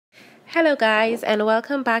Hello guys, and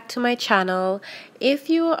welcome back to my channel. If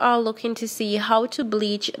you are looking to see how to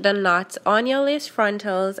bleach the knots on your lace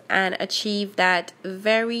frontals and achieve that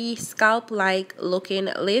very scalp-like looking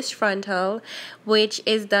lace frontal, which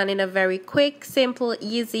is done in a very quick, simple,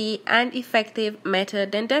 easy and effective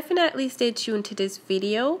method, then definitely stay tuned to this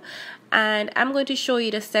video. And I'm going to show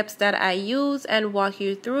you the steps that I use and walk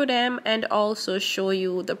you through them, and also show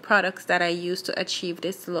you the products that I use to achieve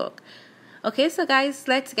this look. Okay, so guys,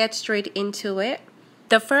 let's get straight into it.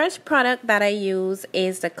 The first product that I use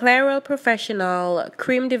is the Clairol Professional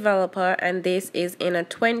Cream Developer, and this is in a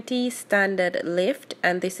 20 standard lift,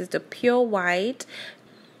 and this is the pure white.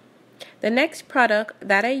 The next product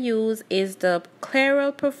that I use is the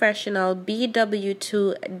Clairol Professional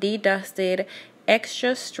BW2 Dedusted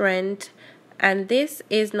Extra Strength, and this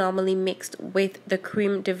is normally mixed with the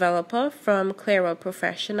Cream Developer from Clairol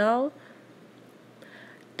Professional.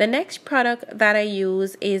 The next product that I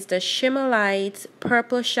use is the Shimmer Light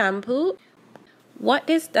Purple Shampoo. What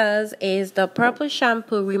this does is the purple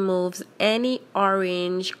shampoo removes any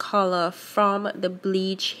orange color from the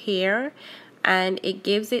bleach hair, and it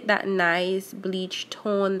gives it that nice bleach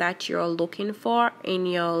tone that you're looking for in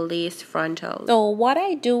your lace frontal. So what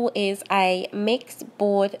I do is I mix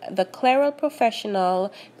both the Clairol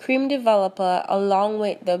Professional Cream Developer along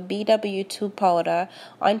with the BW2 powder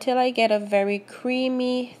until I get a very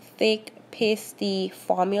creamy, thick, pasty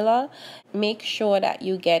formula. Make sure that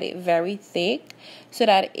you get it very thick so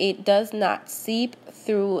that it does not seep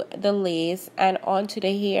through the lace and onto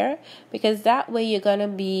the hair, because that way you're gonna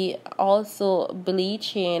be also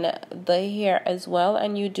bleaching the hair as well,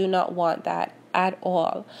 and you do not want that at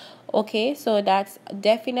all. Okay, so that's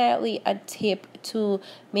definitely a tip to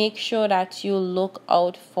make sure that you look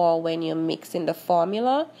out for when you're mixing the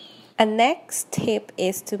formula. A next tip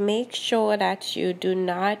is to make sure that you do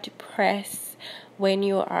not press when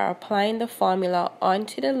you are applying the formula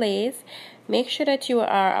onto the lace. Make sure that you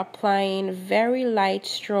are applying very light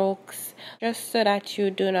strokes, just so that you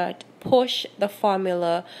do not push the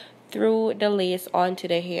formula through the lace onto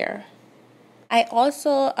the hair. I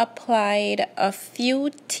also applied a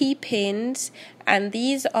few T-pins, and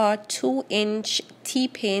these are 2-inch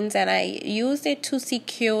T-pins, and I used it to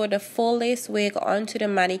secure the full lace wig onto the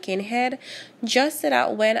mannequin head, just so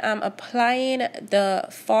that when I'm applying the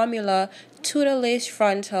formula to the lace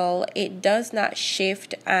frontal, it does not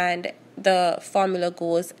shift and the formula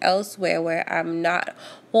goes elsewhere where I'm not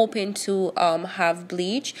hoping to have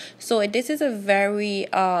bleach. So this is a very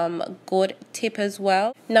good tip as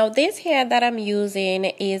well. Now this hair that I'm using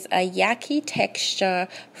is a Yaki texture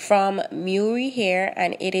from MuriHair,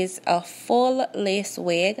 and it is a full lace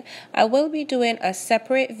wig. I will be doing a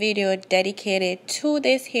separate video dedicated to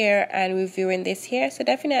this hair and reviewing this hair, so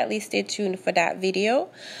definitely stay tuned for that video.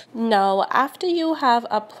 Now after you have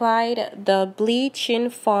applied the bleaching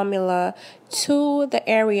formula to the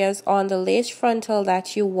areas on the lace frontal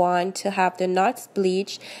that you want to have the knots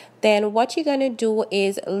bleached, then what you're going to do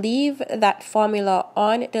is leave that formula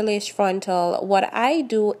on the lace frontal. What I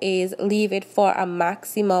do is leave it for a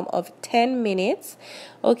maximum of 10 minutes.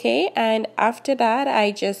 Okay, and after that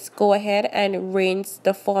I just go ahead and rinse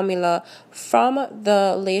the formula from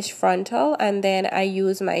the lace frontal, and then I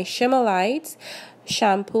use my Shimmer Light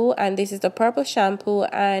shampoo, and this is the purple shampoo,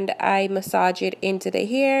 and I massage it into the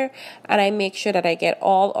hair, and I make sure that I get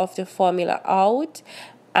all of the formula out,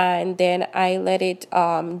 and then I let it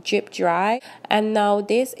drip dry. And now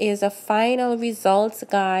this is the final results,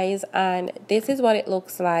 guys, and this is what it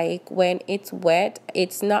looks like when it's wet.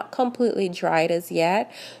 It's not completely dried as yet,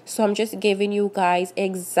 so I'm just giving you guys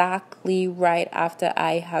exactly right after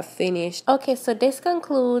I have finished. Okay, so this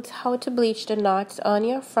concludes how to bleach the knots on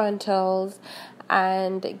your frontals,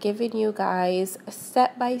 and giving you guys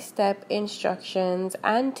step-by-step instructions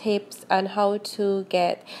and tips on how to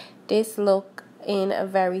get this look in a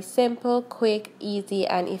very simple, quick, easy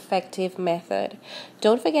and effective method.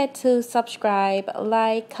 Don't forget to subscribe,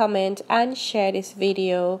 like, comment and share this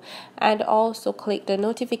video, and also click the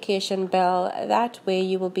notification bell. That way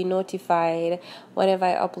you will be notified whenever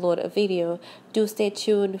I upload a video. Do stay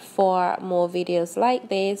tuned for more videos like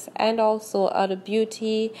this, and also other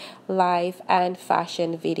beauty, life and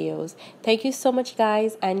fashion videos. Thank you so much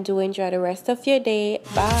guys, and do enjoy the rest of your day.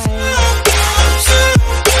 Bye.